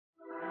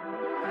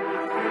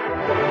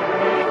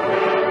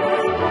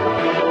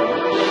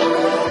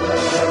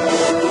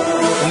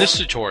this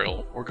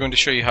tutorial, we're going to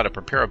show you how to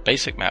prepare a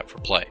basic map for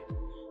play.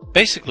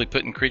 Basically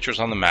putting creatures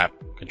on the map,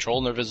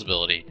 controlling their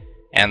visibility,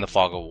 and the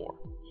fog of war,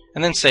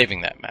 and then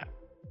saving that map.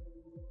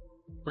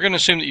 We're going to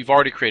assume that you've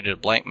already created a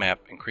blank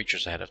map and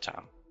creatures ahead of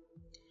time.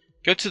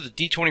 Go to the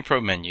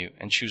d20pro menu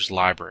and choose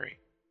Library.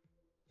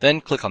 Then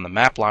click on the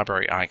Map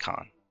Library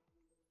icon.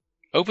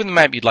 Open the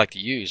map you'd like to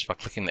use by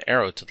clicking the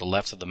arrow to the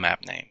left of the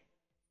map name.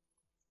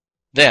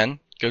 Then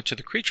go to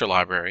the Creature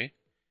Library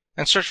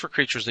and search for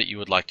creatures that you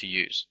would like to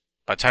use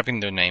by typing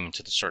their name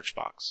into the search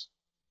box.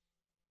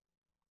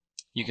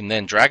 You can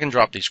then drag and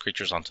drop these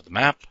creatures onto the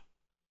map,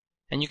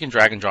 and you can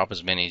drag and drop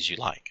as many as you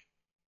like.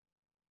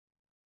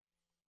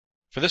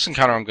 For this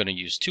encounter, I'm going to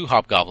use 2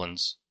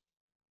 hobgoblins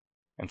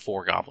and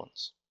 4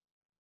 goblins.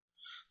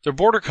 Their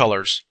border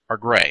colors are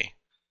gray.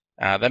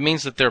 That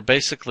means that they're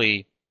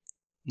basically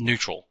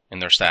neutral in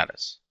their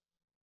status.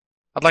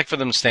 I'd like for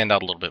them to stand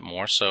out a little bit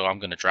more, so I'm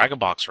going to drag a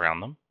box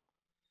around them,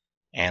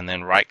 and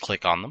then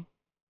right-click on them,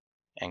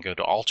 and go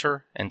to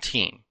Alter and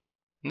Team.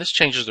 And this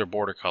changes their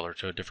border color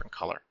to a different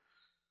color.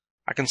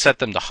 I can set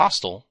them to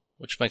Hostile,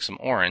 which makes them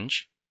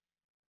orange,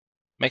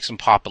 makes them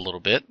pop a little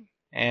bit,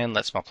 and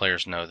lets my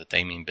players know that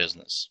they mean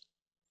business.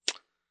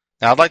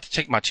 Now I'd like to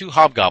take my 2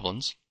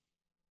 hobgoblins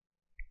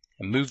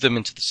and move them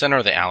into the center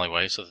of the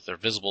alleyway so that they're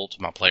visible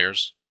to my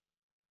players.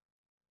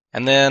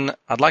 And then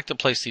I'd like to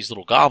place these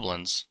little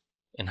goblins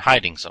in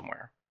hiding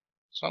somewhere.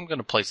 So I'm going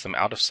to place them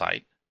out of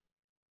sight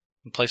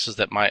in places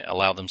that might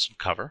allow them some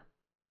cover.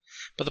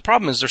 But the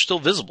problem is they're still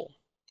visible.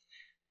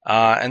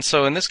 And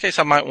so in this case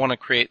I might want to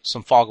create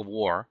some fog of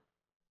war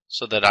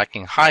so that I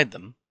can hide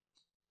them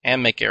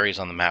and make areas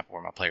on the map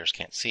where my players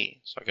can't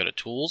see. So I go to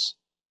Tools,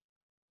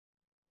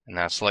 and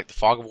then I select the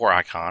fog of war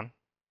icon.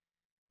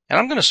 And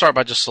I'm going to start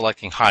by just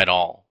selecting Hide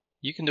All.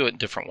 You can do it a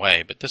different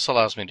way, but this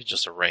allows me to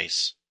just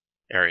erase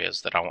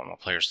areas that I want my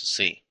players to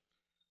see.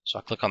 So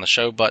I click on the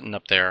Show button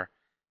up there,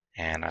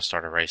 and I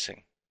start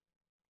erasing.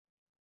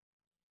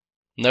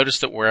 Notice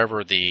that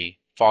wherever the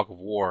fog of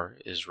war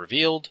is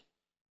revealed,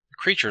 the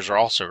creatures are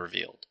also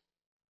revealed,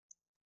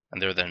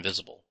 and they're then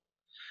visible.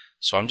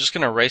 So I'm just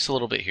going to erase a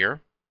little bit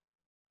here,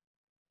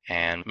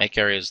 and make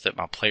areas that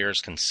my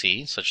players can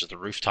see, such as the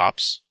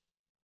rooftops,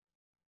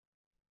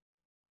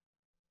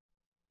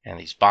 and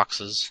these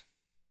boxes,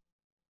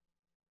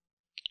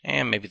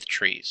 and maybe the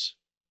trees.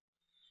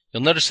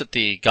 You'll notice that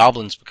the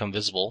goblins become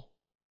visible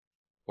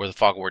where the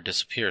fog of war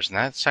disappears, and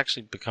that's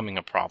actually becoming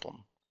a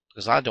problem,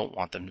 because I don't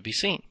want them to be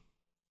seen.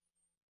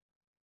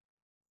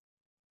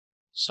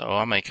 So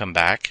I may come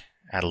back,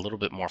 add a little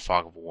bit more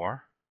fog of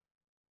war,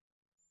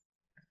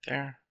 right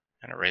there,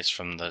 and erase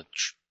from the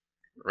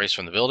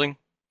building.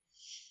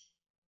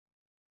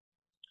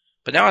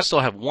 But now I still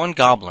have 1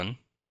 goblin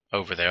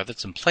over there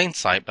that's in plain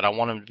sight, but I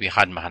want him to be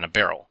hiding behind a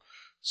barrel.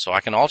 So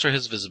I can alter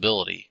his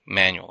visibility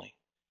manually.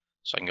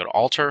 So I can go to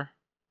Alter,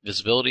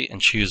 Visibility,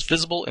 and choose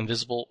Visible,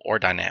 Invisible, or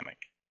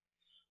Dynamic.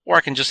 Or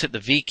I can just hit the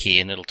V key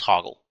and it'll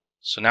toggle.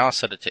 So now I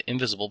set it to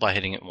Invisible by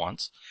hitting it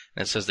once,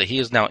 and it says that he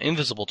is now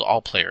invisible to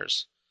all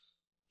players,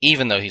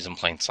 even though he's in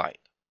plain sight.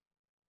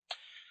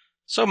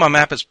 So my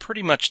map is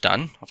pretty much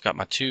done. I've got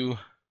my 2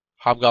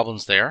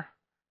 hobgoblins there,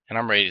 and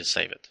I'm ready to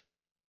save it.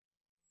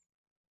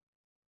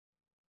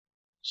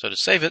 So to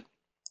save it,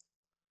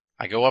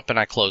 I go up and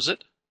I close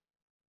it,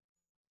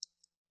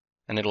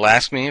 and it'll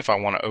ask me if I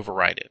want to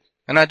overwrite it.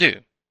 And I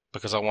do,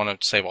 because I want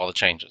to save all the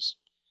changes.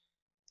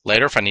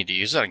 Later, if I need to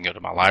use it, I can go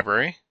to my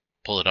library,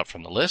 pull it up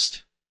from the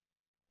list,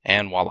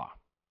 and voila,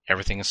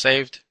 everything is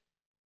saved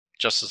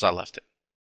just as I left it.